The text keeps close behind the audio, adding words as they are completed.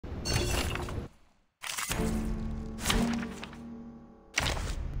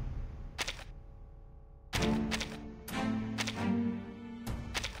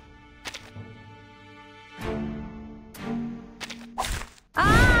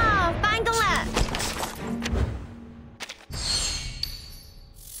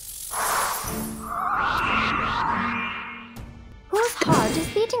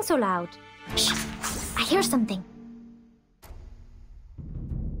so loud? Shh! I hear something.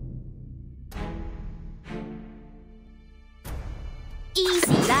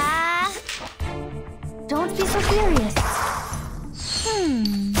 Easy lah! Don't be so furious.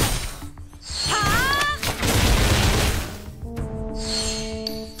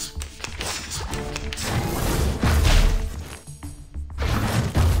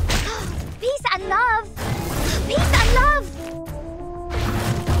 Peace and love! Peace and love!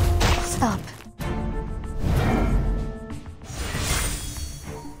 Stop.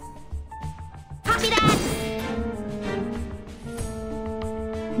 Copy that!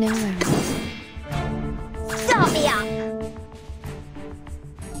 No worries. Start me up!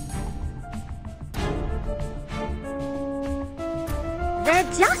 They're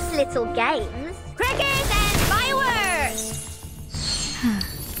just little games. Cricket and fireworks!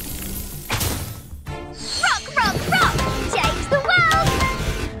 Rock, rock, rock! Change the world!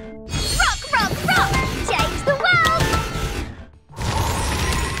 Rock, rock, rock! Change the world!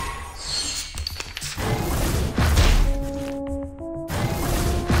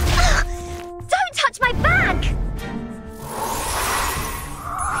 Don't touch my back!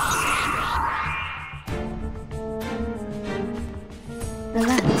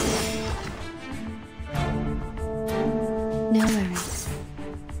 Relax. No worries.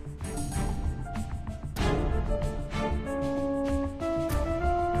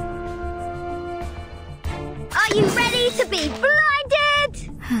 Are you ready to be blinded?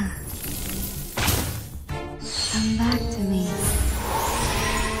 Come back to me.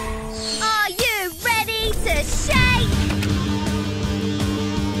 Are you ready to shake?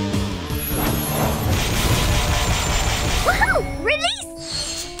 Woohoo! Release!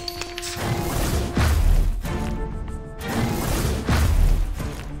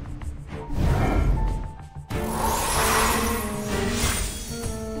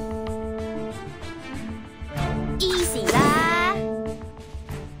 Easy lah!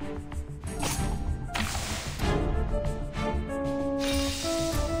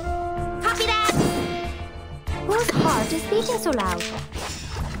 Copy that! Whose heart is beating so loud?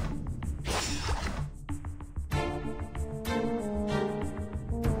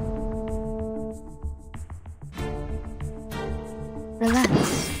 Relax.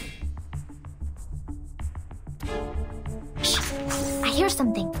 Shh! I hear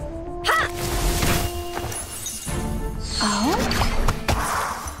something. Ha! Oh?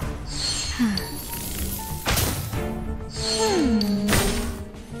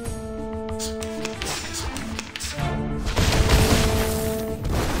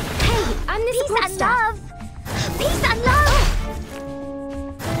 Hey, I'm the support staff. Peace and love!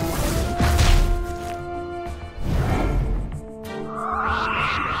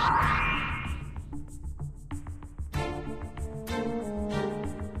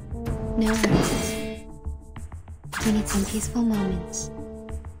 No worries. We need some peaceful moments.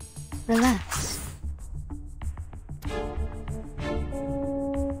 Relax.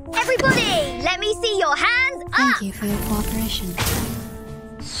 Everybody, let me see your hands up! Thank you for your cooperation.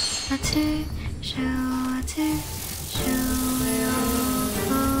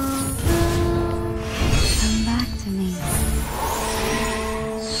 Come back to me.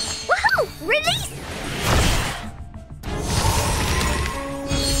 Woohoo! Release!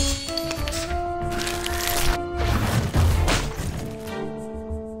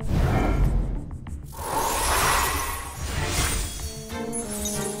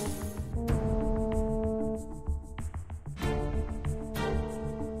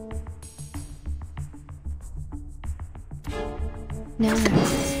 No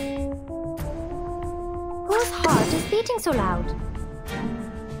worries. Whose heart is beating so loud?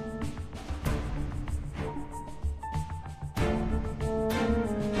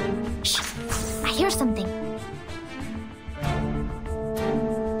 Shh! I hear something.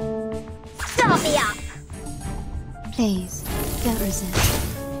 Start me up! Please, don't resist.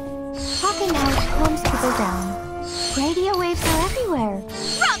 Talking out calms people down. Radio waves are everywhere.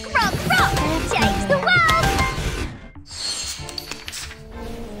 Rock, rock, rock! Change the world!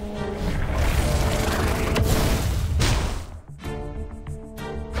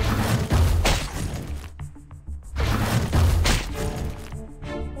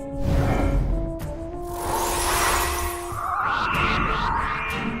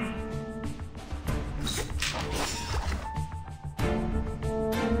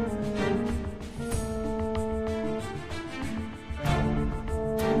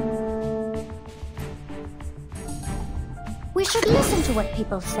 We should listen to what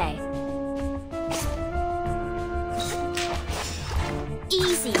people say.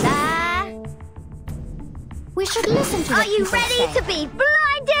 Easy lah. We should listen to what people say. Are you ready to be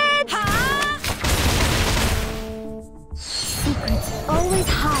blinded?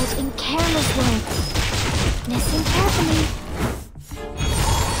 always hide in careless words. Listen carefully.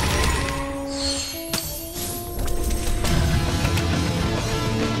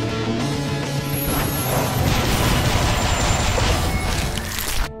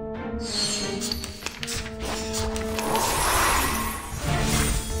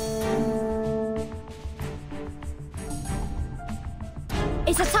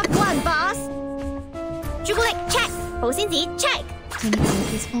 It's a tough one, boss. 朱古力 check， 保鮮紙 check。 In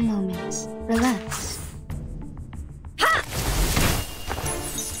peaceful moments, relax.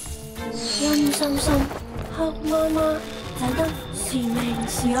 陰森森、黑麻麻，睇得時明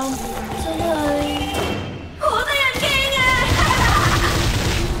時暗，真係好得人驚啊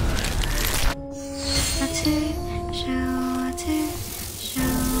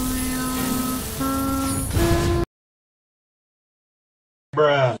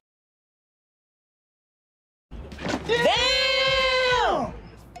！Bruh. Damn!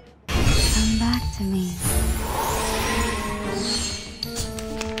 Come back to me.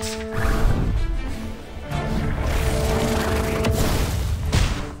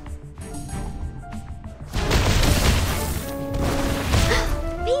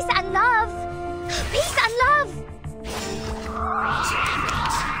 Peace and love. Peace and love.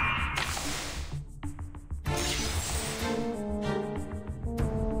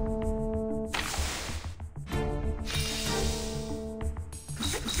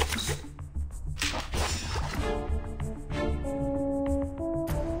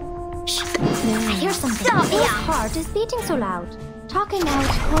 I hear something. Stop! Whose heart is beating so loud? Talking out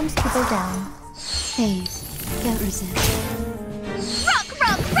calms people down. Please, don't resist. Rock,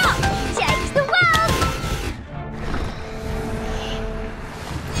 rock, rock. Change the world.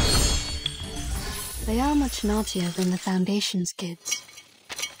 They are much naughtier than the Foundation's kids.